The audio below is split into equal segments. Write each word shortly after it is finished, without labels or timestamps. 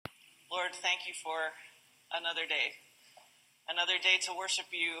Lord, thank you for another day to worship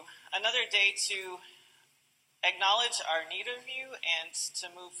you, another day to acknowledge our need of you and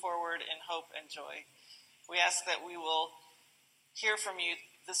to move forward in hope and joy. We ask that we will hear from you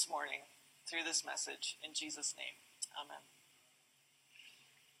this morning through this message. In Jesus' name, amen.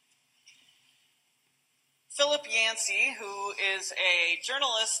 Philip Yancey, who is a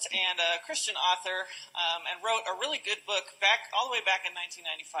journalist and a Christian author, and wrote a really good book all the way back in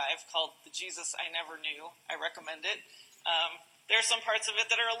 1995 called The Jesus I Never Knew. I recommend it. There are some parts of it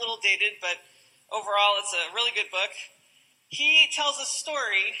that are a little dated, but overall it's a really good book. He tells a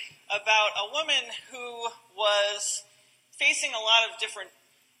story about a woman who was facing a lot of different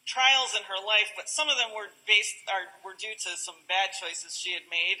trials in her life, but some of them were due to some bad choices she had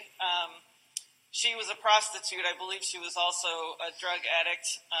made. She was a prostitute. I believe she was also a drug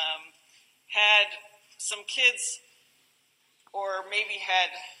addict, had some kids, or maybe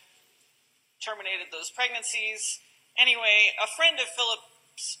had terminated those pregnancies. Anyway, a friend of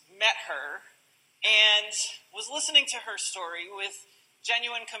Philip's met her and was listening to her story with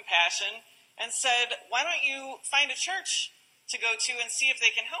genuine compassion and said, "Why don't you find a church to go to and see if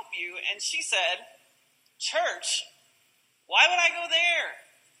they can help you?" And she said, "Church? Why would I go there?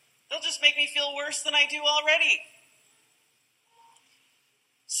 They'll just make me feel worse than I do already."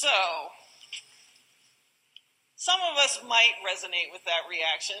 So, some of us might resonate with that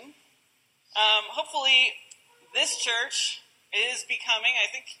reaction. Hopefully, this church is becoming, I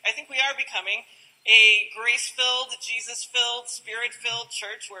think we are becoming, a grace-filled, Jesus-filled, Spirit-filled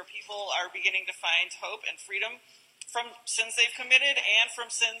church where people are beginning to find hope and freedom from sins they've committed and from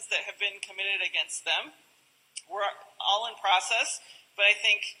sins that have been committed against them. We're all in process, but I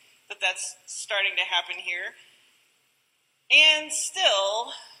think that's starting to happen here. And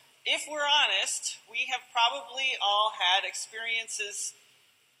still, if we're honest, we have probably all had experiences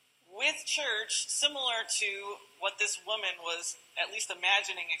with church similar to what this woman was at least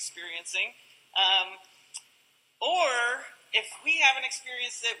imagining experiencing. Or if we haven't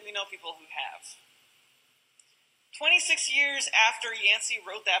experienced it, we know people who have. 26 years after Yancey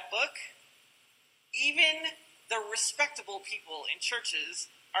wrote that book, even the respectable people in churches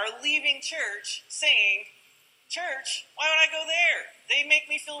are leaving church saying, "Church, why would I go there? They make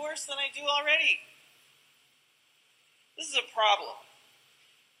me feel worse than I do already." This is a problem.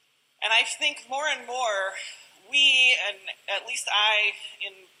 And I think more and more we, and at least I,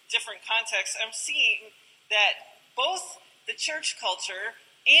 in different contexts, I'm seeing that both the church culture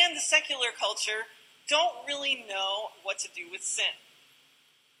and the secular culture don't really know what to do with sin.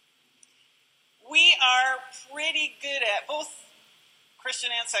 We are pretty good at, both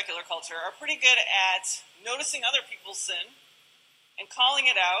Christian and secular culture, are pretty good at noticing other people's sin and calling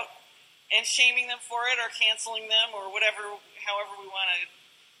it out and shaming them for it or canceling them or whatever, however we want to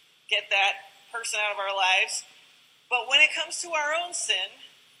get that person out of our lives. But when it comes to our own sin,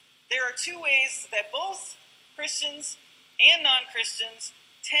 there are two ways that both Christians and non-Christians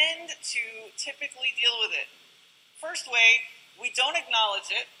tend to typically deal with it. First way, we don't acknowledge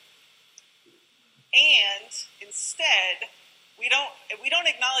it, and instead, we don't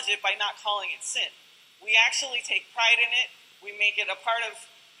acknowledge it by not calling it sin. We actually take pride in it. We make it a part of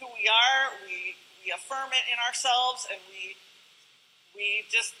who we are. We affirm it in ourselves, and we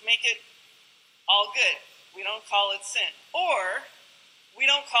just make it all good. We don't call it sin. Or we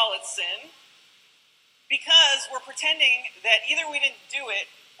don't call it sin because we're pretending that either we didn't do it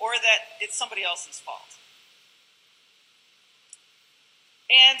or that it's somebody else's fault.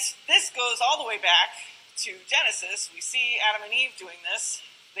 And this goes all the way back to Genesis. We see Adam and Eve doing this.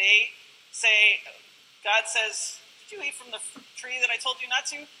 They say, God says, "Did you eat from the tree that I told you not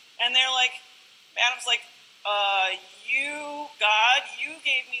to?" And they're like, Adam's like, God, you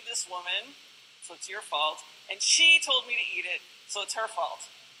gave me this woman, so it's your fault. And she told me to eat it, so it's her fault.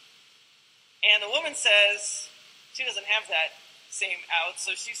 And the woman says, she doesn't have that same out,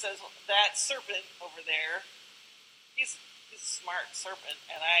 so she says, "That serpent over there, he's a smart serpent,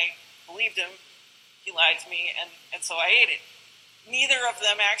 and I believed him. He lied to me, and so I ate it." Neither of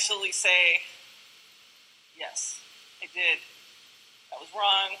them actually say, "Yes, I did. That was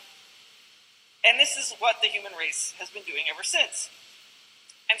wrong." And this is what the human race has been doing ever since.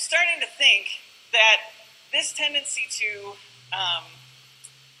 I'm starting to think that this tendency to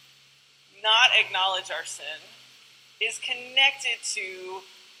not acknowledge our sin is connected to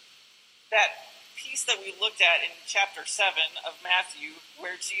that piece that we looked at in chapter 7 of Matthew,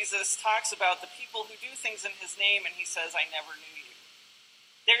 where Jesus talks about the people who do things in his name, and he says, "I never knew you."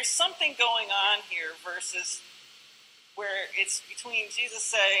 There's something going on here versus where it's between Jesus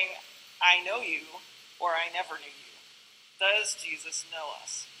saying, "I know you," or "I never knew you." Does Jesus know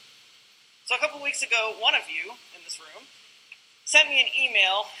us? So a couple weeks ago, one of you in this room sent me an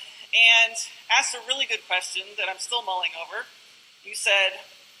email and asked a really good question that I'm still mulling over. You said,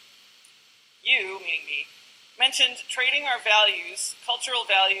 you, meaning me, mentioned trading our values, cultural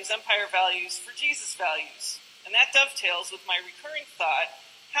values, empire values, for Jesus values. And that dovetails with my recurring thought,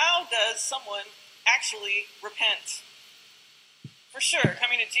 how does someone actually repent? For sure,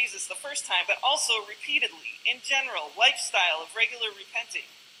 coming to Jesus the first time, but also repeatedly, in general, lifestyle of regular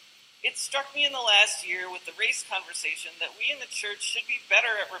repenting. It struck me in the last year with the race conversation that we in the church should be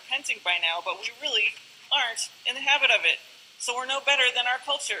better at repenting by now, but we really aren't in the habit of it. So we're no better than our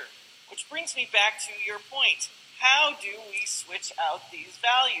culture. Which brings me back to your point. How do we switch out these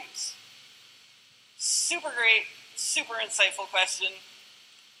values? Super great, super insightful question.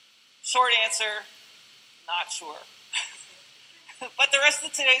 Short answer, not sure. But the rest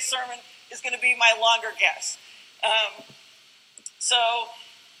of today's sermon is going to be my longer guess. So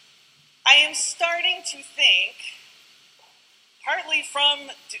I am starting to think, partly from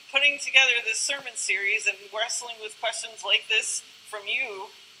putting together this sermon series and wrestling with questions like this from you,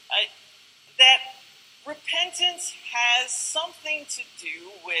 that repentance has something to do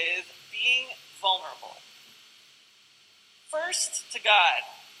with being vulnerable. First to God,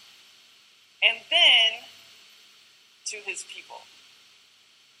 and then to his people.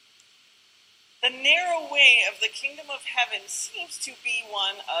 The narrow way of the kingdom of heaven seems to be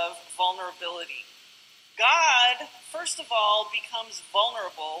one of vulnerability. God, first of all, becomes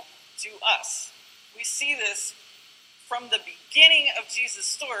vulnerable to us. We see this from the beginning of Jesus'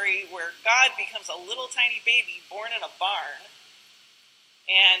 story, where God becomes a little tiny baby born in a barn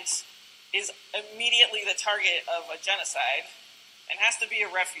and is immediately the target of a genocide and has to be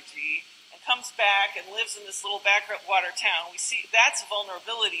a refugee, and comes back and lives in this little backwater town. We see that's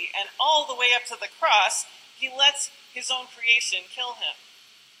vulnerability, and all the way up to the cross, he lets his own creation kill him.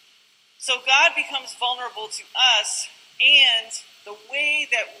 So God becomes vulnerable to us, and the way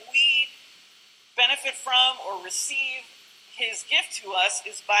that we benefit from or receive his gift to us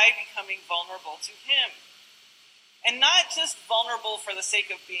is by becoming vulnerable to him. And not just vulnerable for the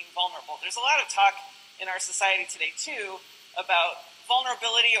sake of being vulnerable. There's a lot of talk in our society today, too, about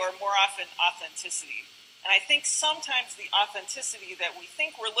vulnerability, or more often authenticity. And I think sometimes the authenticity that we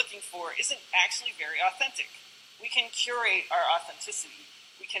think we're looking for isn't actually very authentic. We can curate our authenticity.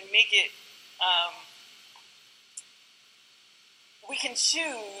 We can make it, we can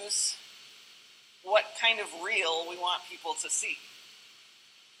choose what kind of real we want people to see.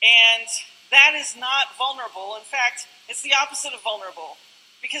 And that is not vulnerable. In fact, it's the opposite of vulnerable,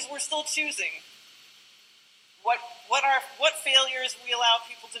 because we're still choosing what failures we allow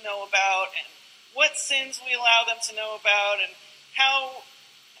people to know about, and what sins we allow them to know about, and how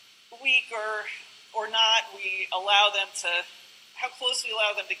weak or not we allow them to, how close we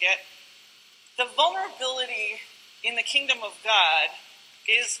allow them to get. The vulnerability in the kingdom of God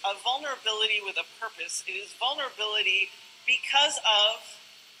is a vulnerability with a purpose. It is vulnerability because of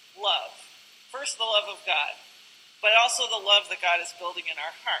love. First, the love of God, but also the love that God is building in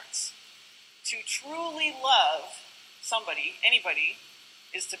our hearts. To truly love somebody, anybody,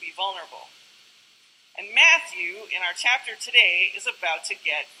 is to be vulnerable. And Matthew, in our chapter today, is about to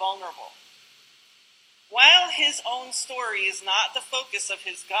get vulnerable. While his own story is not the focus of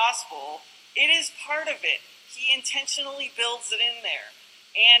his gospel, it is part of it. He intentionally builds it in there.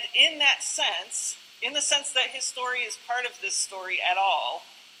 And in that sense, in the sense that his story is part of this story at all,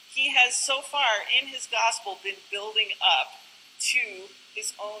 he has so far in his gospel been building up to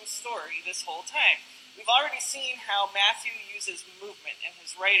his own story this whole time. We've already seen how Matthew uses movement in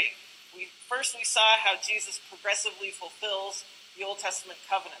his writing. First we saw how Jesus progressively fulfills the Old Testament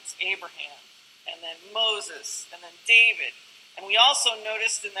covenants, Abraham, and then Moses, and then David. And we also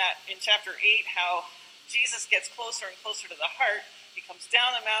noticed in chapter 8 how Jesus gets closer and closer to the heart. He comes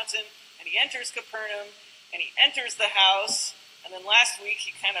down the mountain, and he enters Capernaum, and he enters the house, and then last week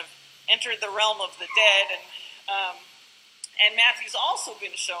he kind of entered the realm of the dead, and Matthew's also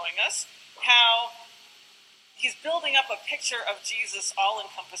been showing us how he's building up a picture of Jesus'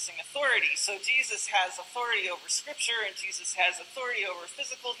 all-encompassing authority. So Jesus has authority over Scripture, and Jesus has authority over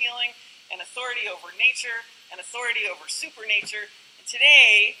physical healing, and authority over nature, and authority over supernature. And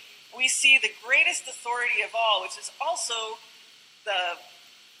today, we see the greatest authority of all, which is also the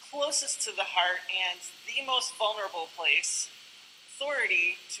closest to the heart and the most vulnerable place,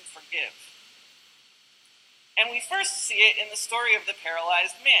 authority to forgive. And we first see it in the story of the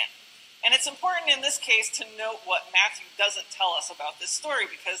paralyzed man. And it's important in this case to note what Matthew doesn't tell us about this story,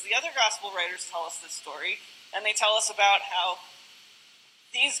 because the other gospel writers tell us this story, and they tell us about how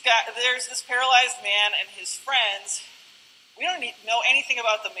there's this paralyzed man and his friends. We don't know anything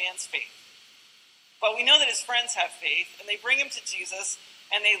about the man's faith. But we know that his friends have faith, and they bring him to Jesus,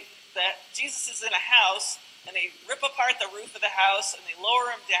 and that Jesus is in a house, and they rip apart the roof of the house, and they lower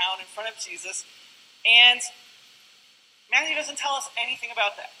him down in front of Jesus. And Matthew doesn't tell us anything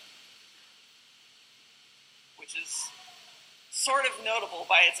about that, which is sort of notable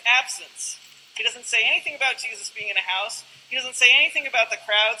by its absence. He doesn't say anything about Jesus being in a house. He doesn't say anything about the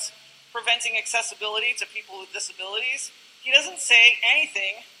crowds preventing accessibility to people with disabilities. He doesn't say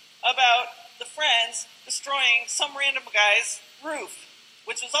anything about the friends destroying some random guy's roof,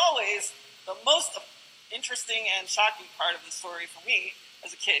 which was always the most interesting and shocking part of the story for me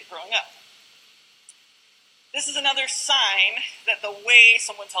as a kid growing up. This is another sign that the way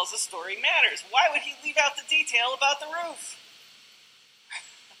someone tells a story matters. Why would he leave out the detail about the roof?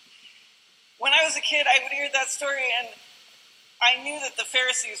 When I was a kid, I would hear that story, and I knew that the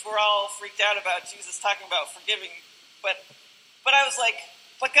Pharisees were all freaked out about Jesus talking about forgiving, but I was like,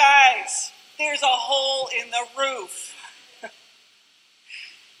 but guys, there's a hole in the roof.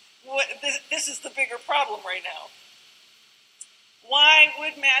 This is the bigger problem right now. Why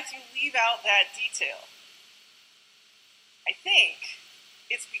would Matthew leave out that detail? I think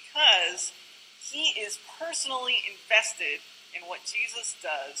it's because he is personally invested in what Jesus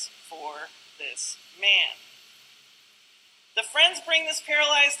does for this man. The friends bring this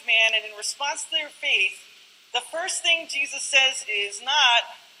paralyzed man, and in response to their faith, the first thing Jesus says is not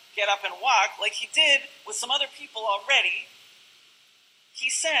get up and walk like he did with some other people already. He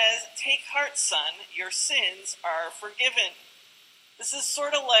says, take heart, son, your sins are forgiven. This is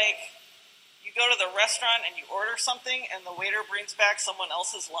sort of like you go to the restaurant and you order something and the waiter brings back someone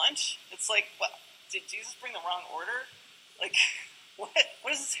else's lunch. It's like, well, did Jesus bring the wrong order? Like, what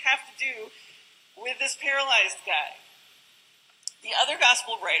does this have to do with this paralyzed guy? The other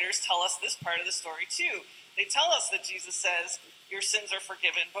gospel writers tell us this part of the story too. They tell us that Jesus says, your sins are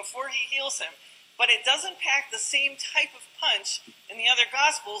forgiven before he heals him. But it doesn't pack the same type of punch in the other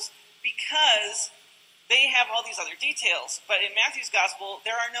gospels because they have all these other details. But in Matthew's gospel,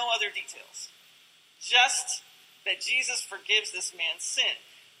 there are no other details. Just that Jesus forgives this man's sin.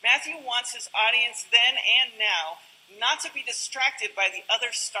 Matthew wants his audience then and now not to be distracted by the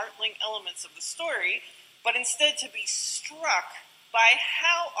other startling elements of the story, but instead to be struck by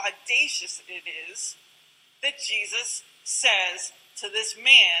how audacious it is that Jesus says to this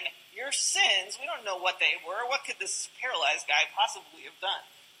man, your sins, we don't know what they were. What could this paralyzed guy possibly have done?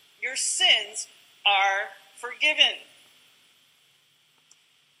 Your sins are forgiven.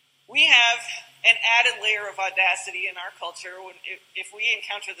 We have an added layer of audacity in our culture. If we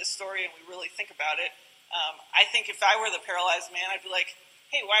encounter this story and we really think about it, I think if I were the paralyzed man, I'd be like,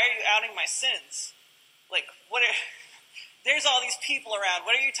 hey, why are you outing my sins? Like, there's all these people around.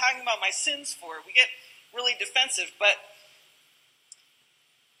 What are you talking about my sins for? We get really defensive. But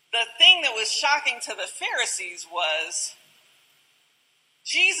the thing that was shocking to the Pharisees was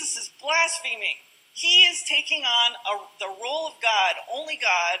Jesus is blaspheming. He is taking on the role of God. Only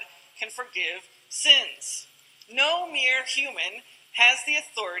God can forgive sins. No mere human has the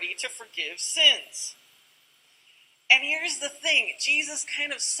authority to forgive sins. And here's the thing. Jesus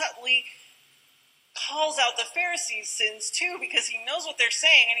kind of subtly calls out the Pharisees' sins too, because he knows what they're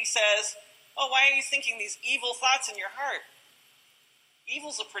saying, and he says, oh, why are you thinking these evil thoughts in your heart?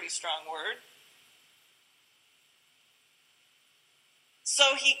 Evil's a pretty strong word.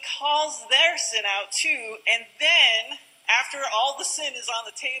 So he calls their sin out too, and then, after all the sin is on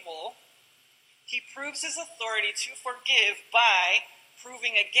the table, he proves his authority to forgive by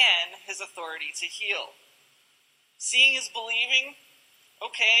proving again his authority to heal. Seeing is believing.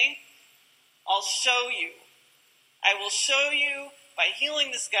 Okay, I'll show you. I will show you by healing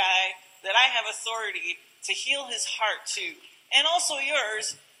this guy that I have authority to heal his heart too. And also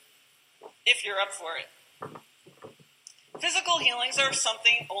yours, if you're up for it. Physical healings are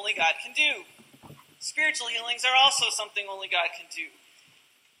something only God can do. Spiritual healings are also something only God can do.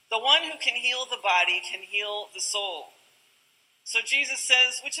 The one who can heal the body can heal the soul. So Jesus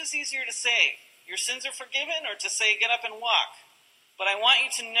says, which is easier to say? Your sins are forgiven, or to say, get up and walk? But I want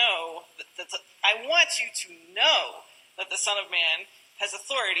you to know that the Son of Man has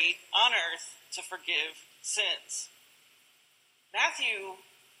authority on earth to forgive sins. Matthew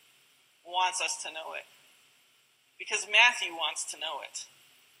wants us to know it, because Matthew wants to know it.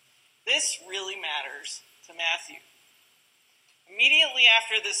 This really matters to Matthew. Immediately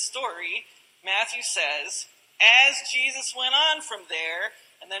after this story, Matthew says, as Jesus went on from there,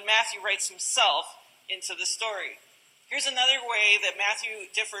 and then Matthew writes himself into the story. Here's another way that Matthew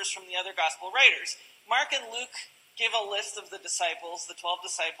differs from the other gospel writers. Mark and Luke give a list of the disciples, the 12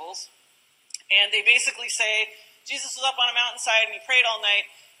 disciples, and they basically say, Jesus was up on a mountainside and he prayed all night,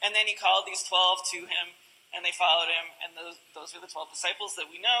 And then he called these 12 to him, and they followed him, and those are the 12 disciples that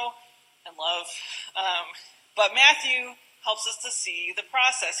we know and love. But Matthew helps us to see the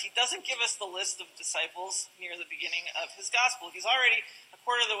process. He doesn't give us the list of disciples near the beginning of his gospel. He's already a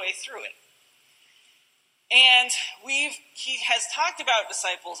quarter of the way through it. And he has talked about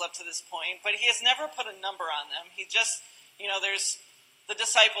disciples up to this point, but he has never put a number on them. He just, there's the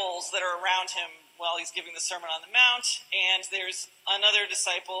disciples that are around him while he's giving the Sermon on the Mount, and there's another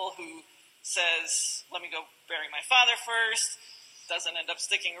disciple who says, let me go bury my father first, doesn't end up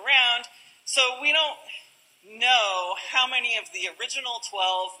sticking around. So we don't know how many of the original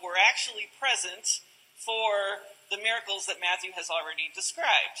 12 were actually present for the miracles that Matthew has already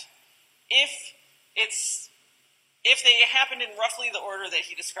described. If they happened in roughly the order that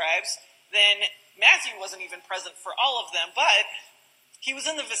he describes, then Matthew wasn't even present for all of them, but he was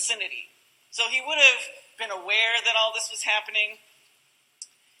in the vicinity. So he would have been aware that all this was happening.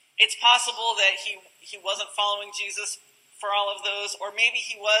 It's possible that he wasn't following Jesus for all of those, or maybe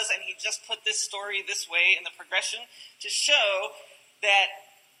he was, and he just put this story this way in the progression to show that,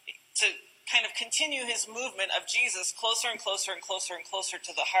 to kind of continue his movement of Jesus closer and closer and closer and closer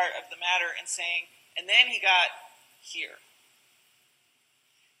to the heart of the matter, and saying, and then he got here.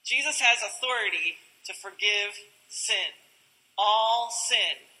 Jesus has authority to forgive sin. All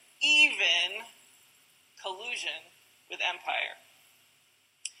sin, even collusion with empire.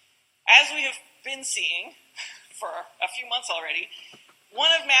 As we have been seeing for a few months already,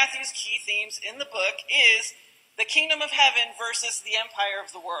 one of Matthew's key themes in the book is the kingdom of heaven versus the empire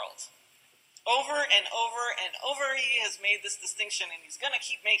of the world. Over and over and over, he has made this distinction, and he's going to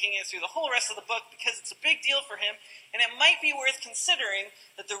keep making it through the whole rest of the book because it's a big deal for him, and it might be worth considering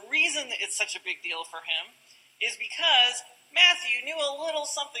that the reason that it's such a big deal for him is because Matthew knew a little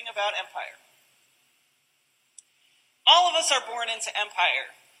something about empire. All of us are born into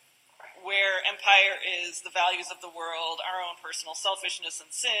empire, where empire is the values of the world, our own personal selfishness and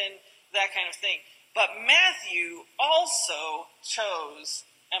sin, that kind of thing. But Matthew also chose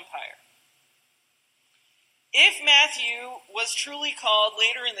empire. If Matthew was truly called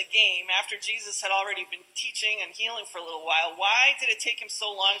later in the game, after Jesus had already been teaching and healing for a little while, why did it take him so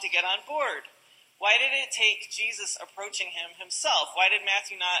long to get on board? Why did it take Jesus approaching him himself? Why did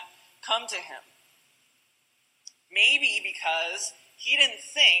Matthew not come to him? Maybe because he didn't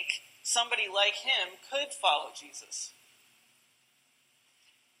think somebody like him could follow Jesus.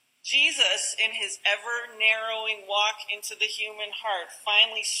 Jesus, in his ever-narrowing walk into the human heart,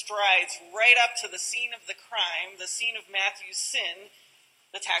 finally strides right up to the scene of the crime, the scene of Matthew's sin,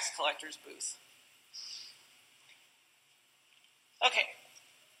 the tax collector's booth. Okay,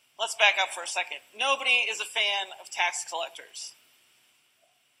 let's back up for a second. Nobody is a fan of tax collectors,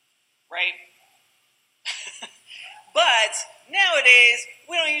 right? But nowadays,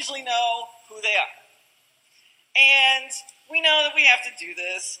 we don't usually know who they are. And we know that we have to do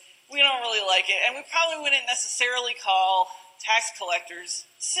this. We don't really like it, and we probably wouldn't necessarily call tax collectors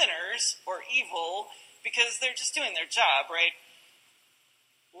sinners or evil because they're just doing their job, right?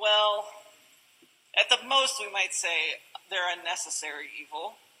 Well, at the most we might say they're a necessary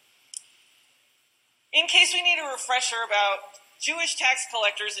evil. In case we need a refresher about Jewish tax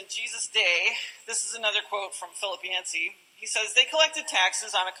collectors in Jesus' day, this is another quote from Philip Yancey. He says, they collected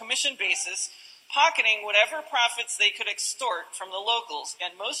taxes on a commission basis, pocketing whatever profits they could extort from the locals,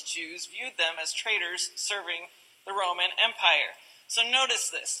 and most Jews viewed them as traitors serving the Roman Empire. So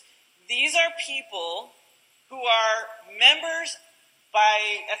notice this. These are people who are members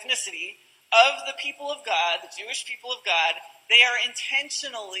by ethnicity of the people of God, the Jewish people of God. They are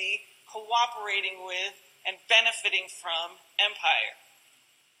intentionally cooperating with and benefiting from empire.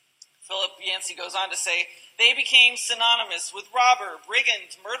 Philip Yancey goes on to say, they became synonymous with robber,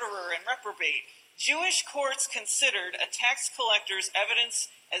 brigand, murderer, and reprobate. Jewish courts considered a tax collector's evidence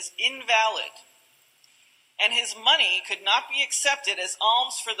as invalid, and his money could not be accepted as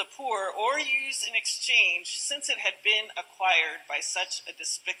alms for the poor or used in exchange since it had been acquired by such a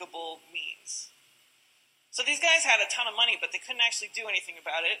despicable means. So these guys had a ton of money, but they couldn't actually do anything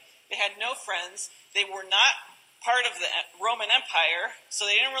about it. They had no friends. They were not part of the Roman Empire, so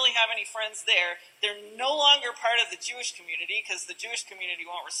they didn't really have any friends there. They're no longer part of the Jewish community because the Jewish community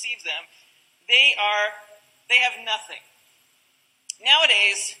won't receive them. They have nothing.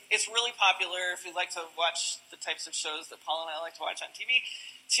 Nowadays, it's really popular, if you like to watch the types of shows that Paul and I like to watch on TV,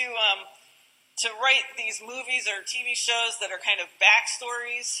 to write these movies or TV shows that are kind of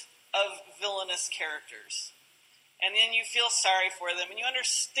backstories of villainous characters. And then you feel sorry for them, and you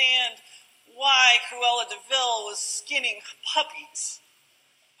understand why Cruella de Vil was skinning puppies.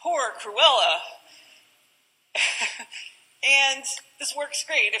 Poor Cruella. And this works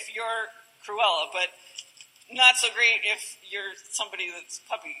great if you're Cruella, but not so great if you're somebody that's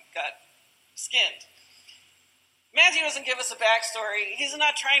puppy got skinned. Matthew doesn't give us a backstory. He's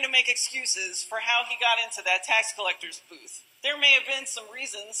not trying to make excuses for how he got into that tax collector's booth. There may have been some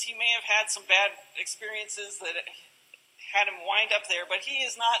reasons. He may have had some bad experiences that had him wind up there, but he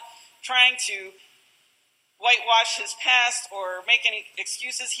is not trying to whitewash his past or make any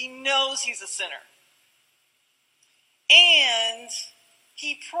excuses. He knows he's a sinner. And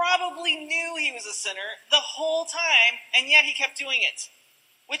he probably knew he was a sinner the whole time, and yet he kept doing it.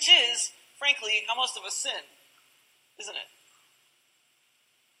 Which is, frankly, how most of us sin, isn't it?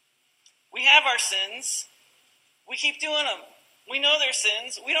 We have our sins. We keep doing them. We know they're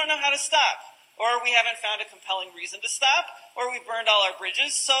sins. We don't know how to stop. Or we haven't found a compelling reason to stop. Or we've burned all our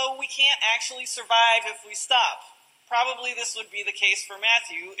bridges, so we can't actually survive if we stop. Probably this would be the case for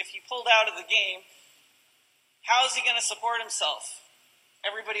Matthew. If he pulled out of the game, how is he going to support himself?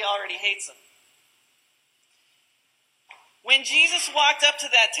 Everybody already hates him. When Jesus walked up to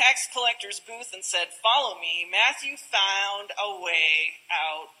that tax collector's booth and said, "Follow me," Matthew found a way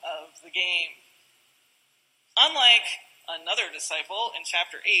out of the game. Unlike another disciple in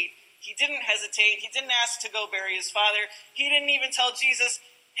chapter 8, he didn't hesitate. He didn't ask to go bury his father. He didn't even tell Jesus,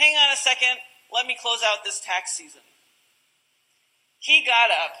 "Hang on a second, let me close out this tax season." He got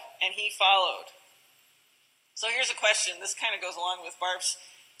up and he followed. So here's a question. This kind of goes along with Barb's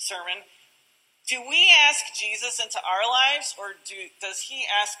sermon. Do we ask Jesus into our lives, or does he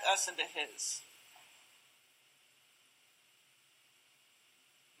ask us into his?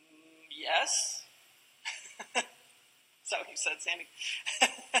 Yes. Is that what you said, Sandy?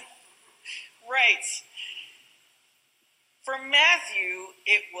 Right. For Matthew,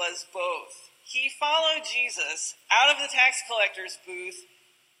 it was both. He followed Jesus out of the tax collector's booth,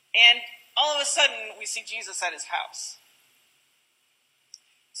 and all of a sudden, we see Jesus at his house.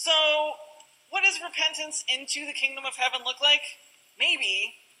 So, what does repentance into the kingdom of heaven look like?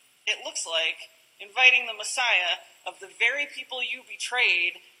 Maybe it looks like inviting the Messiah of the very people you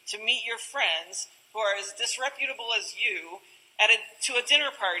betrayed to meet your friends who are as disreputable as you to a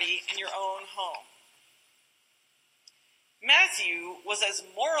dinner party in your own home. Matthew was as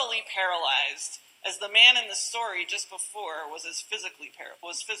morally paralyzed as the man in the story just before was physically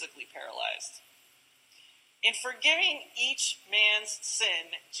paralyzed. In forgiving each man's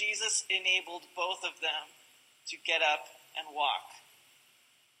sin, Jesus enabled both of them to get up and walk.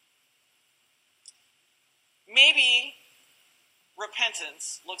 Maybe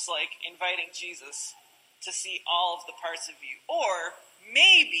repentance looks like inviting Jesus to see all of the parts of you. Or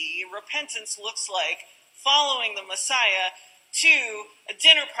maybe repentance looks like following the Messiah to a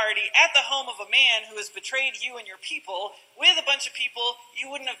dinner party at the home of a man who has betrayed you and your people with a bunch of people you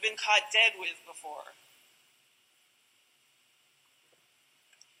wouldn't have been caught dead with before.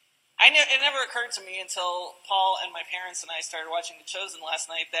 It never occurred to me until Paul and my parents and I started watching The Chosen last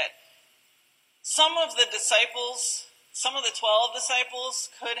night that some of the 12 disciples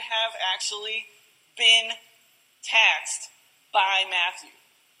could have actually been taxed by Matthew.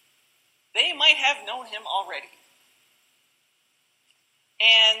 They might have known him already.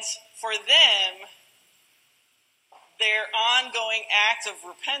 And for them, their ongoing act of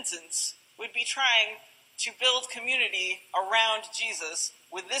repentance would be trying to build community around Jesus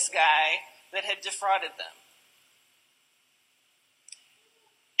with this guy that had defrauded them.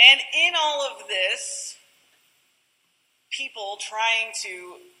 And in all of this, people trying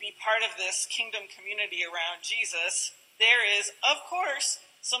to be part of this kingdom community around Jesus, there is, of course,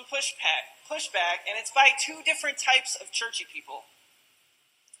 some pushback, and it's by two different types of churchy people.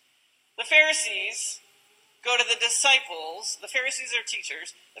 The Pharisees go to the disciples. The Pharisees are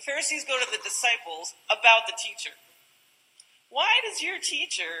teachers. The Pharisees go to the disciples about the teacher. Why does your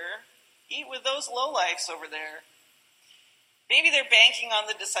teacher eat with those lowlifes over there? Maybe they're banking on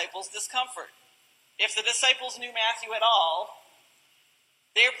the disciples' discomfort. If the disciples knew Matthew at all,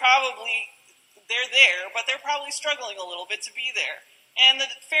 they're there, but they're probably struggling a little bit to be there. And the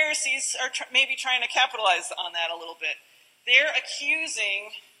Pharisees are maybe trying to capitalize on that a little bit. They're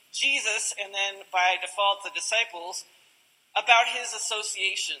accusing Jesus, and then by default the disciples, about his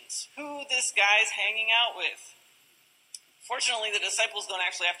associations, who this guy's hanging out with. Fortunately, the disciples don't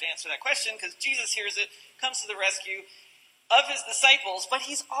actually have to answer that question because Jesus hears it, comes to the rescue of his disciples, but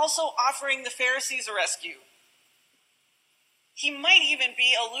he's also offering the Pharisees a rescue. He might even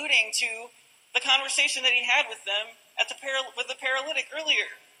be alluding to the conversation that he had with them with the paralytic earlier.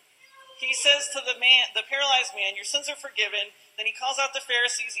 He says to the paralyzed man, "Your sins are forgiven." Then he calls out the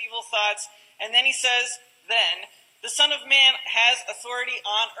Pharisees' evil thoughts, and then he says, "The Son of Man has authority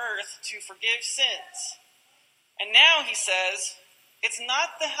on earth to forgive sins." And now he says, it's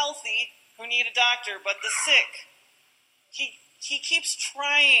not the healthy who need a doctor, but the sick. He keeps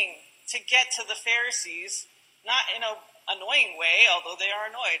trying to get to the Pharisees, not in an annoying way, although they are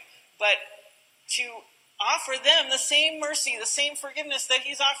annoyed, but to offer them the same mercy, the same forgiveness that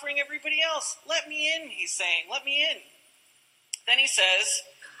he's offering everybody else. Let me in, he's saying. Let me in. Then he says,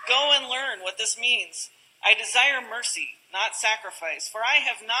 go and learn what this means. I desire mercy, not sacrifice, for I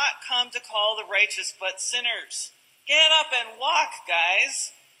have not come to call the righteous, but sinners. Get up and walk,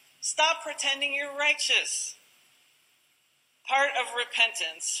 guys. Stop pretending you're righteous. Part of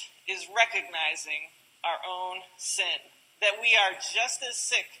repentance is recognizing our own sin, that we are just as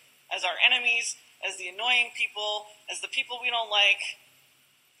sick as our enemies, as the annoying people, as the people we don't like.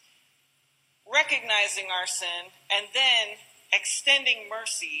 Recognizing our sin and then extending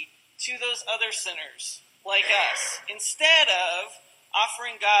mercy to those other sinners like us, instead of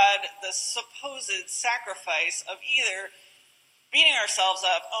offering God the supposed sacrifice of either beating ourselves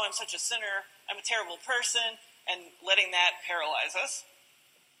up, oh, I'm such a sinner, I'm a terrible person, and letting that paralyze us,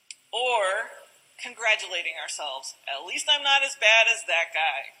 or congratulating ourselves, at least I'm not as bad as that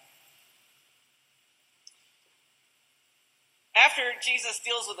guy. After Jesus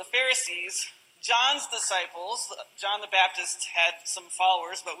deals with the Pharisees, John's disciples, John the Baptist had some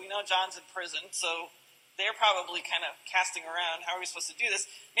followers, but we know John's in prison, so they're probably kind of casting around, how are we supposed to do this?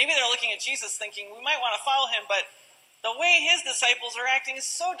 Maybe they're looking at Jesus thinking, we might want to follow him, but the way his disciples are acting is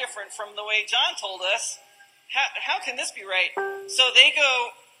so different from the way John told us. How can this be right? So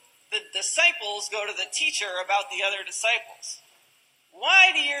the disciples go to the teacher about the other disciples. Why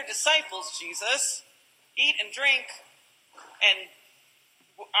do your disciples, Jesus, eat and drink, and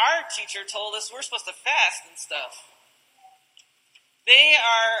our teacher told us we're supposed to fast and stuff? They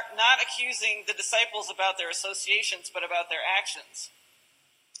are not accusing the disciples about their associations, but about their actions.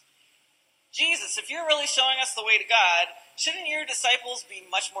 Jesus, if you're really showing us the way to God, shouldn't your disciples be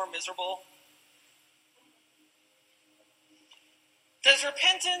much more miserable? Does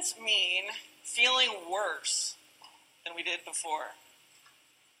repentance mean feeling worse than we did before?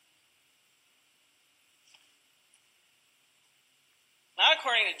 Not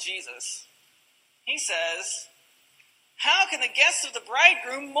according to Jesus. He says, how can the guests of the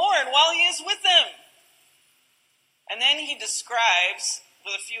bridegroom mourn while he is with them? And then he describes,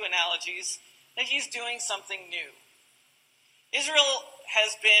 with a few analogies, that he's doing something new. Israel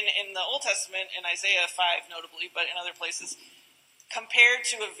has been, in the Old Testament, in Isaiah 5 notably, but in other places, compared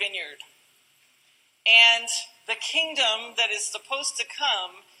to a vineyard. And the kingdom that is supposed to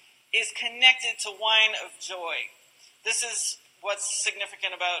come is connected to wine of joy. This is what's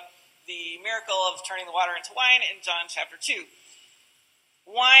significant about the miracle of turning the water into wine in John chapter 2.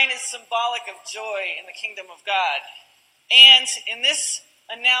 Wine is symbolic of joy in the kingdom of God. And in this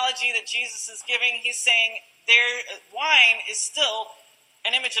analogy that Jesus is giving, he's saying wine is still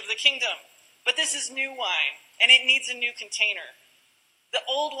an image of the kingdom. But this is new wine, and it needs a new container. The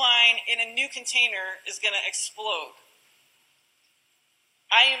old wine in a new container is going to explode.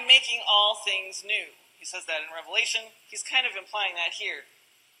 I am making all things new. He says that in Revelation. He's kind of implying that here.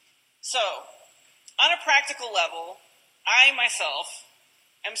 So, on a practical level, I myself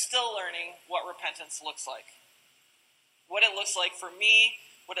am still learning what repentance looks like. What it looks like for me,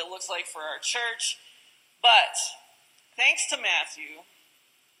 what it looks like for our church. But, thanks to Matthew,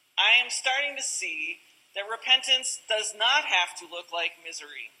 I am starting to see that repentance does not have to look like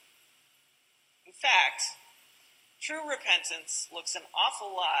misery. In fact, true repentance looks an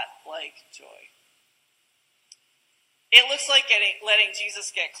awful lot like joy. It looks like letting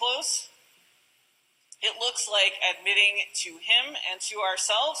Jesus get close. It looks like admitting to him and to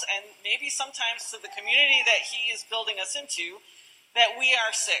ourselves, and maybe sometimes to the community that he is building us into, that we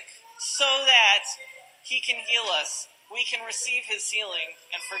are sick, so that he can heal us. We can receive his healing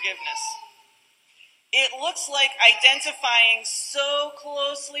and forgiveness. It looks like identifying so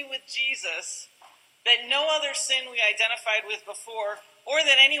closely with Jesus that no other sin we identified with before, or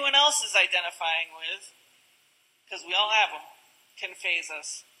that anyone else is identifying with, because we all have them, can faze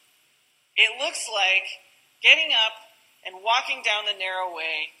us. It looks like getting up and walking down the narrow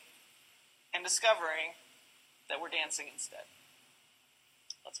way and discovering that we're dancing instead.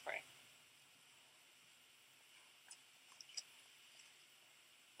 Let's pray.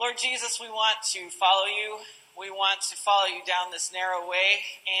 Lord Jesus, we want to follow you. We want to follow you down this narrow way,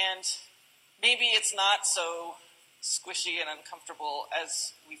 and maybe it's not so squishy and uncomfortable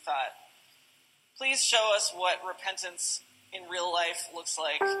as we thought. Please show us what repentance in real life looks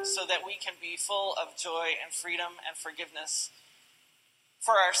like, so that we can be full of joy and freedom and forgiveness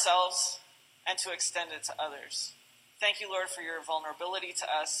for ourselves and to extend it to others. Thank you, Lord, for your vulnerability to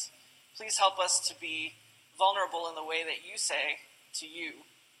us. Please help us to be vulnerable in the way that you say to you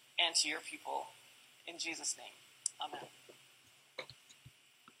and to your people. In Jesus' name, amen.